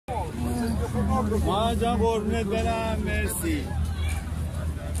Mangia corne bella, merci.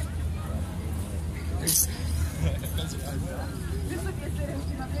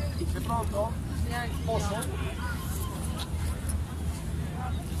 Sei pronto? Posso?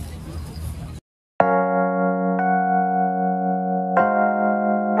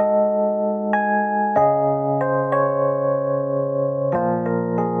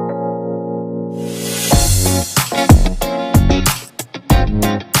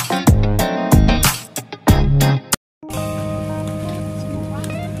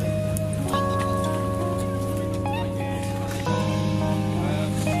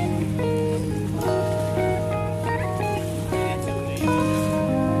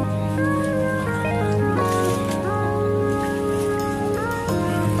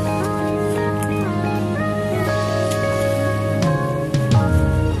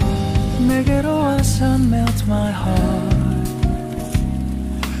 My heart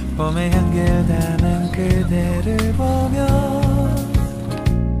봄의 향기를 담은 그대를 보며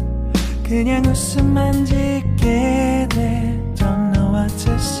그냥 웃음만 짓게 돼 Don't know what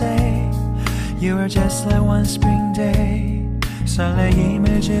to say You are just like one spring day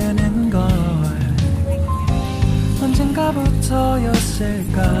설레임을 주는 걸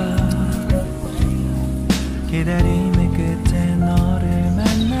언젠가부터였을까 기다림의 끝에 너를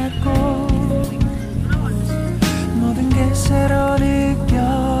만났고 모든 게 새로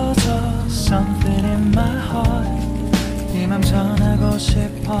느껴져 Something in my heart 이 맘 전하고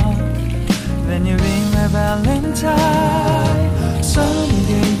싶어 When you ring my valentine Sunny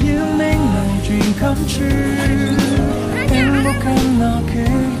day you make my dream come true 행복한 너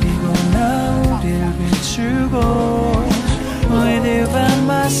그리고 나 우릴 비추고 With you by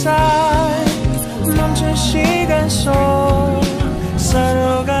my side 멈춘 시간 속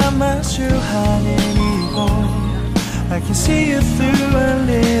서로가 마주하는 이곳 I can see you through a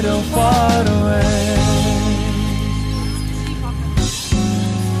little far away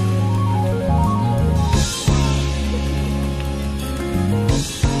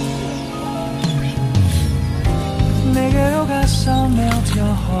내게로 가서 melt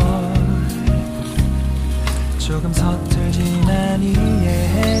your heart 조금 서툴지만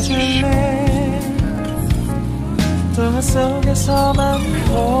이해해줄래 동화 속에서만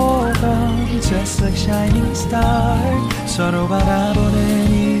보던 Just like shining star 서로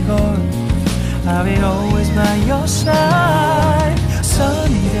바라보는 이곳 I will always by your side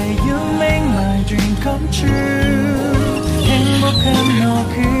Sunny day you make my dream come true 행복한 너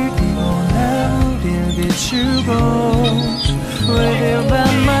그리고 나 우릴 비추고 With you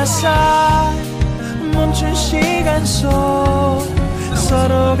by my side 멈춘 시간 속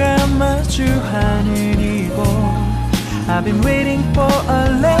서로가 마주하는 이곳 I've been waiting for a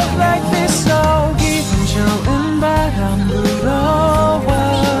love like this So 기분 좋은 바람 불어와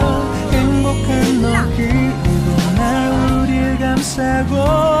행복한 너 그리고 나 우릴 감싸고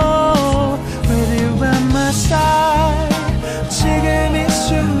With you by my side 지금 이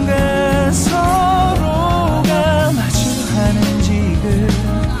순간 서로가 마주하는 지금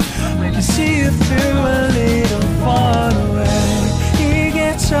I can see you through a little far away 이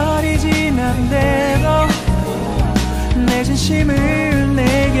계절이 지난대로 내 진심을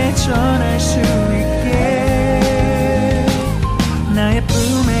내게 전할 수 있게 나의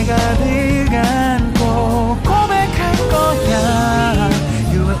품에 가득 안고 고백할 거야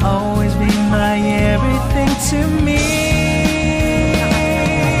You will always be my everything to me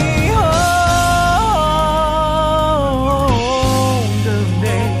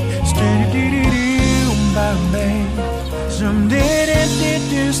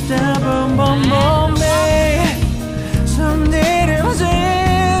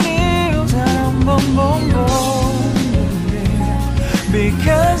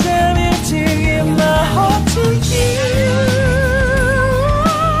Because I'm here to give my heart to you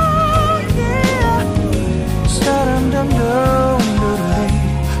yeah. Sa-dum-dum-dum-dum-dum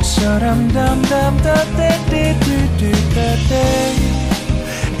Sa-dum-dum-dum-da-da-da-da-da-da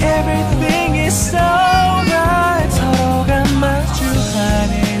Everything is so right 서로가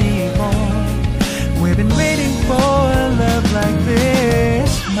마주하는 이곳 We've been waiting for a love like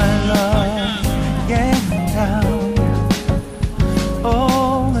this My love, yeah, now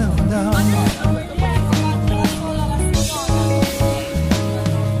Oh, no, no.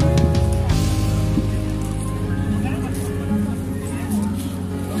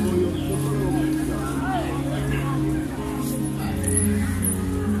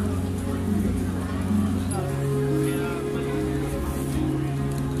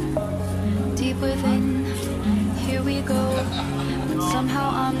 Deep within, here we go. But somehow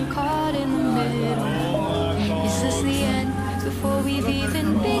I'm caught in the middle. Is this the end before we've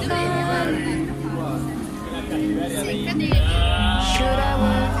even begun?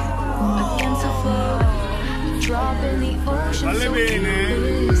 Vuole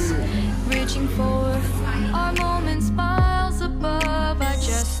bene. Reaching for our moments miles above. I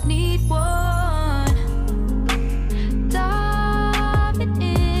just need one. Diving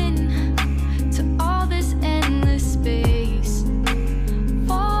in to all this endless space.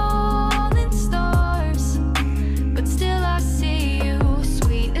 Falling stars, but still I see you.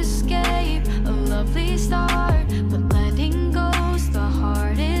 Sweet escape, a lovely start, but letting go's the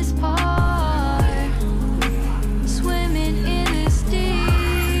hardest part. Swimming in this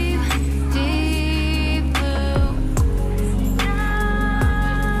deep, deep blue.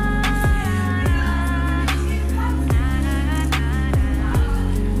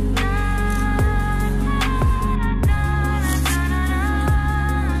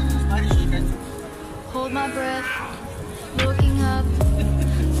 Hold my breath, looking up.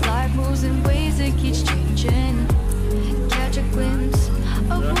 Life moves in ways that keeps changing. Catch a glimpse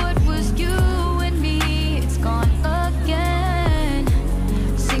of what was you and me. It's gone again.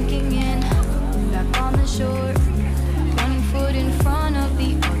 Sinking in, back on the shore. One foot in front of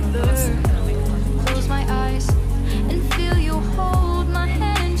the other. Close my eyes and feel you hold my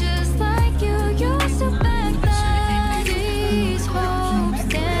hand just like you used to back then. These hopes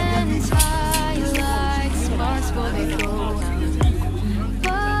dance high like sparks before they go out.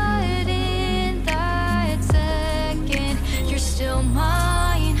 But in that second, you're still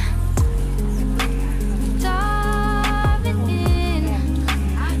mine. Diving in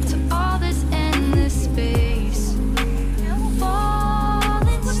to all this endless space.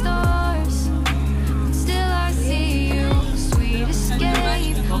 Falling stars, still I see you. Sweet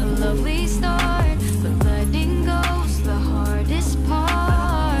escape, a lovely start, but letting go's the hardest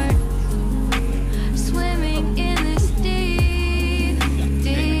part. Swimming in this deep,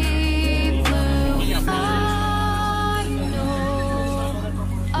 deep blue. I know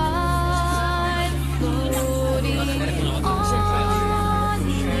I'm floating on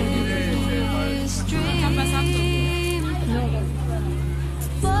this dream,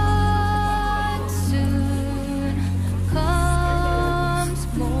 but soon comes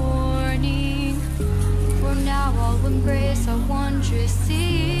morning. For now I'll embrace our wondrous sea.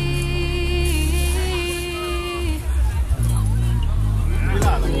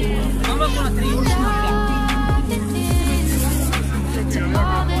 Diving in to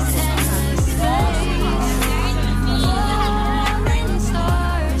all this endless space. Falling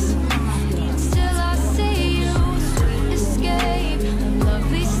stars, still I see you. Sweet escape, a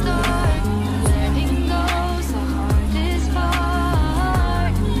lovely start. Letting go's the hardest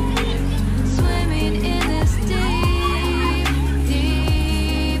part. Swimming in this deep,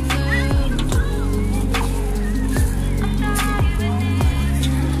 deep blue. I'm diving in.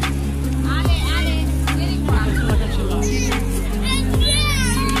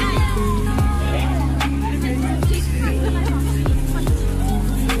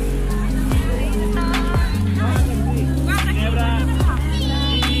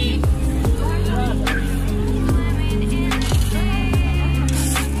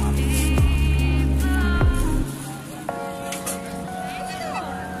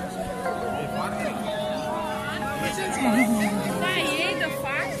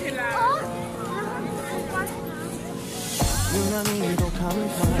 유난히도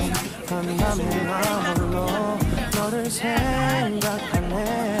감탄 한 밤에 나 홀로 너를 생각하네.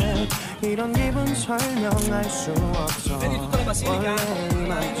 이런 기분 설명할 수 없어. 원래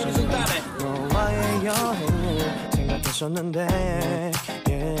이만큼 너와의 여행을 생각했었는데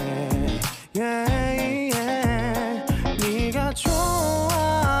네가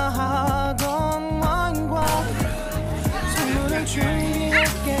좋아하던 와인과 선물을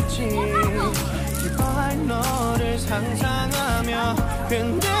준비했겠지. 기뻐할 너를 상상하며.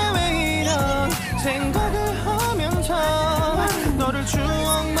 근데 왜 이런 생각을 하면서 너를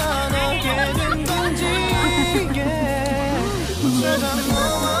추억만 하게 된 건지. 어쩌다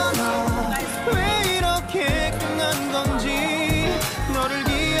너와 나 왜 이렇게 끝난 건지. 너를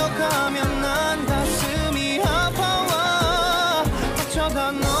기억하면 난 가슴이 아파와.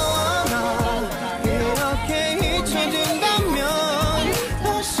 어쩌다 너와 나 이렇게 잊혀진다면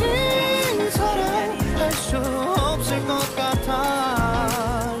다시 사랑할 수 없을 것 같아.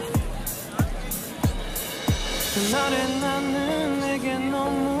 그날의 나는 내게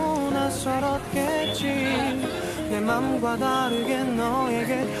너무 낯설었겠지. 내 맘과 다르게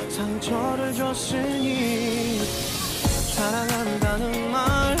너에게 상처를 줬으니. 사랑한다는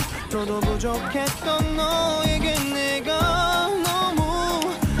말로도 부족했던 너에게 내가 너무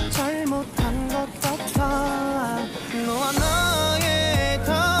잘못한 것 같아. 너와 나의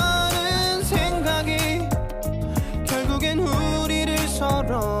다른 생각이 결국엔 우리를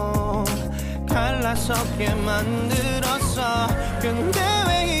서로 갈라서게 만들었어. 근데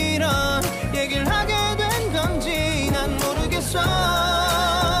왜 이런 얘기를 하게 된 건지 난 모르겠어.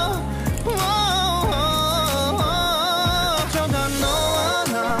 어쩌다 너와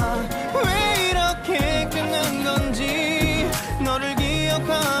나 왜 이렇게 끊는 건지. 너를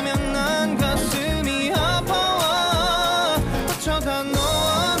기억하면 난 가슴이 아파와. 어쩌다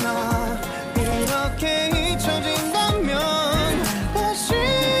너와 나 이렇게 잊혀진다면 다시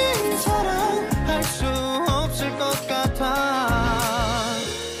사랑할 수 없을 것 같아.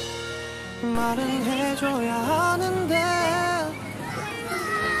 말은 해줘야 하는데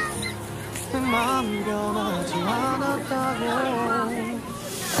내 마음 변하지 않았다고.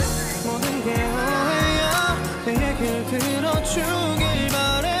 모든 게 오해야. 내 얘기를 들어주길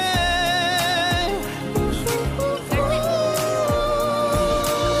바래.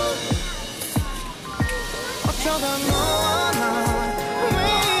 어쩌다 너와 나 왜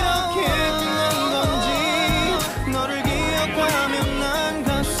이렇게 끝난 건지. 너를 기억하면 난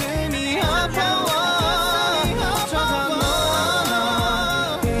가슴이 아파와. 어쩌다 너와 나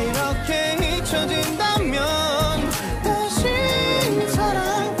이렇게 잊혀진다면 다시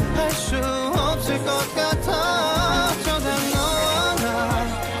사랑할 수 없을 것 같아. 어쩌다 너와 나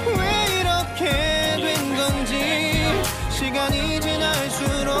왜 이렇게 된 건지. 시간이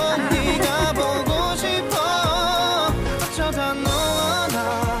지날수록 네가 보고 싶어. 어쩌다 너와 나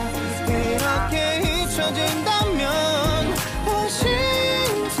이렇게 잊혀진다면 다시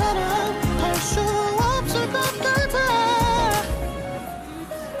사랑할 수 없을 것 같아.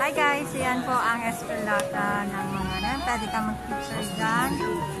 Hi guys, yan po ang esplanada ng mga nan. Pwede ka mag-picture dyan.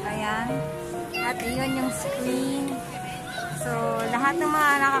 Ayan. At iyon yung screen. So, lahat ng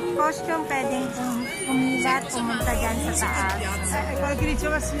mga naka-costume pwedeng umilat, pumunta dyan sa taas. Quello che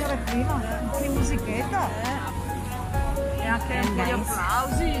diceva il signore prima, che musichetta. E anche un po' di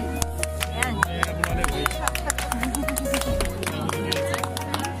applausi. Ayan.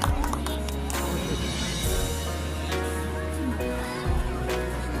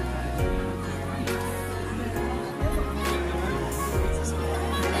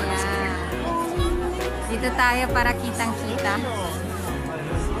 Dito tayo para kitang-kita.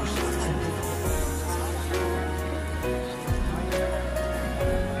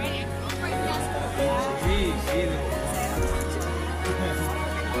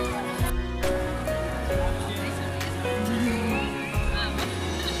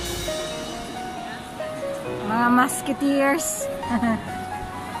 Mga musketeers.